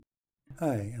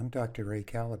Hi, I'm Dr. Ray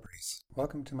Calabrese.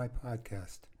 Welcome to my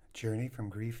podcast, Journey from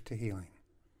Grief to Healing.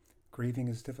 Grieving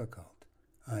is difficult.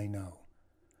 I know.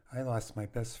 I lost my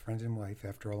best friend and wife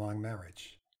after a long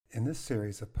marriage. In this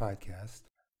series of podcasts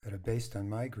that are based on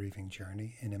my grieving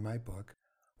journey and in my book,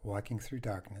 Walking Through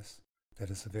Darkness, that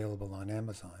is available on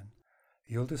Amazon,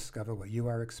 you'll discover what you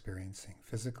are experiencing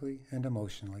physically and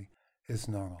emotionally is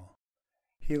normal.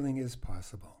 Healing is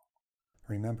possible.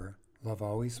 Remember, love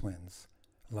always wins.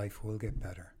 Life will get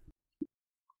better.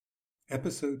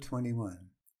 Episode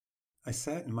 21. I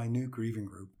sat in my new grieving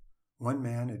group, one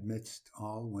man amidst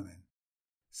all women.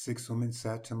 6 women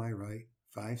sat to my right,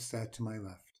 5 sat to my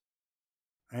left.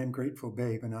 I am grateful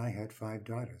Babe and I had 5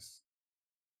 daughters.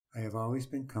 I have always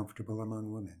been comfortable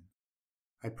among women.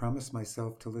 I promised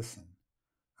myself to listen.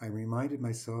 I reminded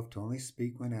myself to only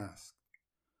speak when asked.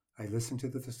 I listened to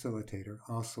the facilitator,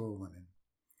 also a woman.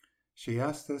 She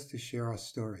asked us to share our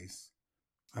stories.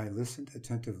 I listened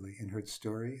attentively and heard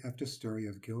story after story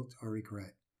of guilt or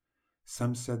regret.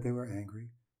 Some said they were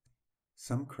angry.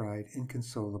 Some cried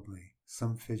inconsolably.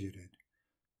 Some fidgeted.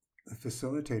 The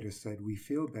facilitator said, "We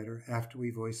feel better after we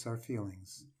voice our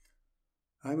feelings."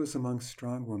 I was among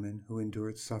strong women who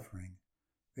endured suffering.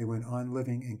 They went on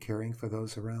living and caring for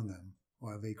those around them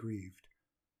while they grieved.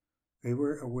 They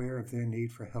were aware of their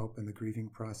need for help in the grieving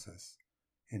process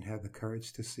and had the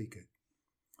courage to seek it.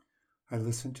 I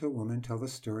listened to a woman tell the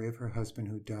story of her husband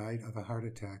who died of a heart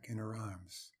attack in her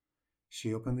arms.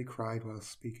 She openly cried while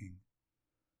speaking.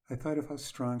 I thought of how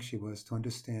strong she was to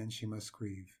understand she must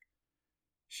grieve.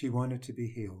 She wanted to be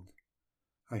healed.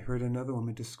 I heard another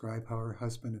woman describe how her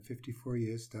husband of 54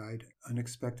 years died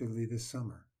unexpectedly this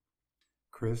summer.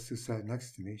 Chris, who sat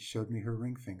next to me, showed me her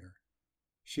ring finger.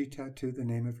 She tattooed the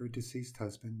name of her deceased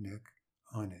husband, Nick,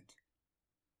 on it.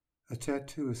 A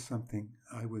tattoo is something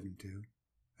I wouldn't do.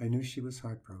 I knew she was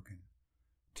heartbroken.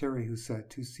 Terry, who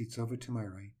sat 2 seats over to my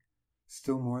right,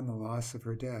 still mourned the loss of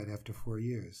her dad after 4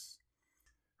 years.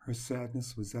 Her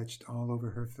sadness was etched all over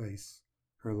her face.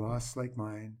 Her loss, like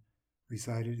mine,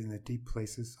 resided in the deep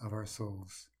places of our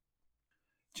souls.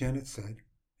 Janet said,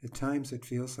 "At times it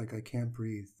feels like I can't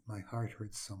breathe. My heart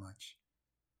hurts so much."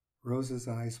 Rosa's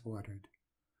eyes watered.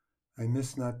 I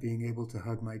miss not being able to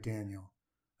hug my Daniel.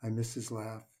 I miss his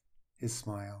laugh, his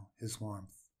smile, his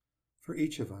warmth. For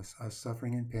each of us, our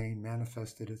suffering and pain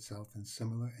manifested itself in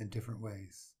similar and different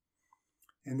ways.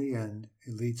 In the end,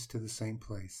 it leads to the same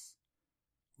place.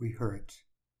 We hurt.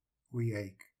 We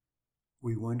ache.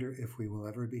 We wonder if we will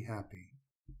ever be happy.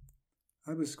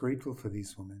 I was grateful for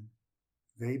these women.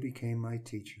 They became my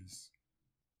teachers.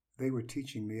 They were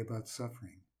teaching me about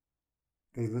suffering.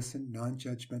 They listened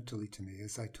non-judgmentally to me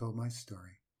as I told my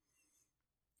story.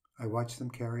 I watched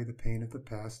them carry the pain of the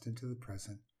past into the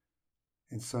present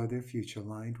and saw their future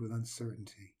lined with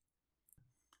uncertainty.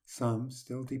 Some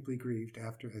still deeply grieved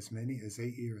after as many as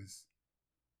 8 years.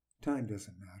 Time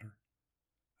doesn't matter.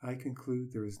 I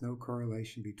conclude there is no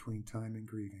correlation between time and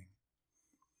grieving.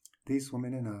 These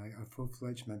women and I are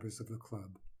full-fledged members of the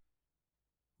club.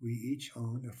 We each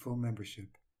own a full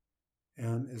membership.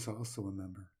 Em is also a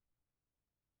member.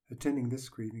 Attending this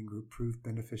grieving group proved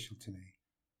beneficial to me.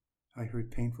 I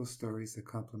heard painful stories that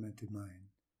complemented mine.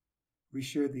 We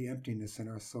shared the emptiness in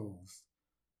our souls.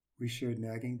 We shared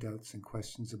nagging doubts and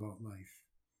questions about life.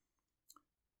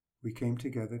 We came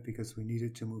together because we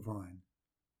needed to move on.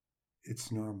 It's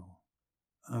normal.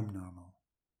 I'm normal.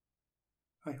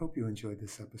 I hope you enjoyed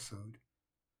this episode.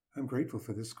 I'm grateful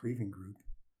for this grieving group.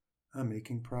 I'm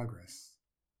making progress.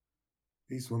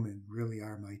 These women really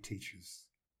are my teachers.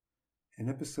 In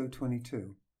episode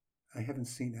 22, I haven't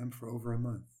seen Em for over a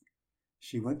month.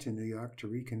 She went to New York to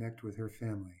reconnect with her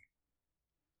family.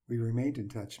 We remained in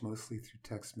touch mostly through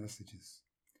text messages.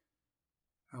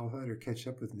 I'll let her catch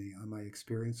up with me on my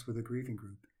experience with the grieving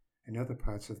group and other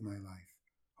parts of my life.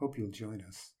 Hope you'll join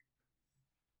us.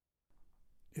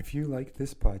 If you like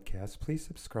this podcast, please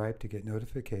subscribe to get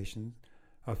notifications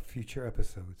of future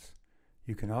episodes.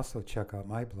 You can also check out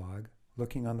my blog,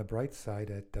 Looking on the Bright Side,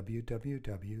 at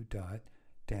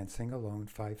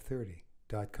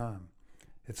www.dancingalone530.com.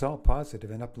 It's all positive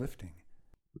and uplifting.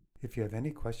 If you have any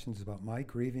questions about my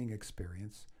grieving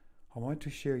experience or want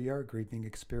to share your grieving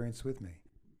experience with me,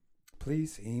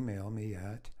 please email me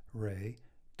at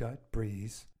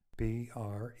ray.breeze,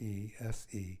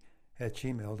 BRESE,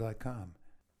 @gmail.com.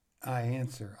 I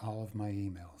answer all of my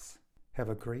emails. Have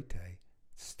a great day,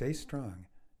 stay strong,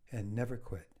 and never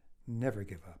quit, never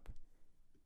give up.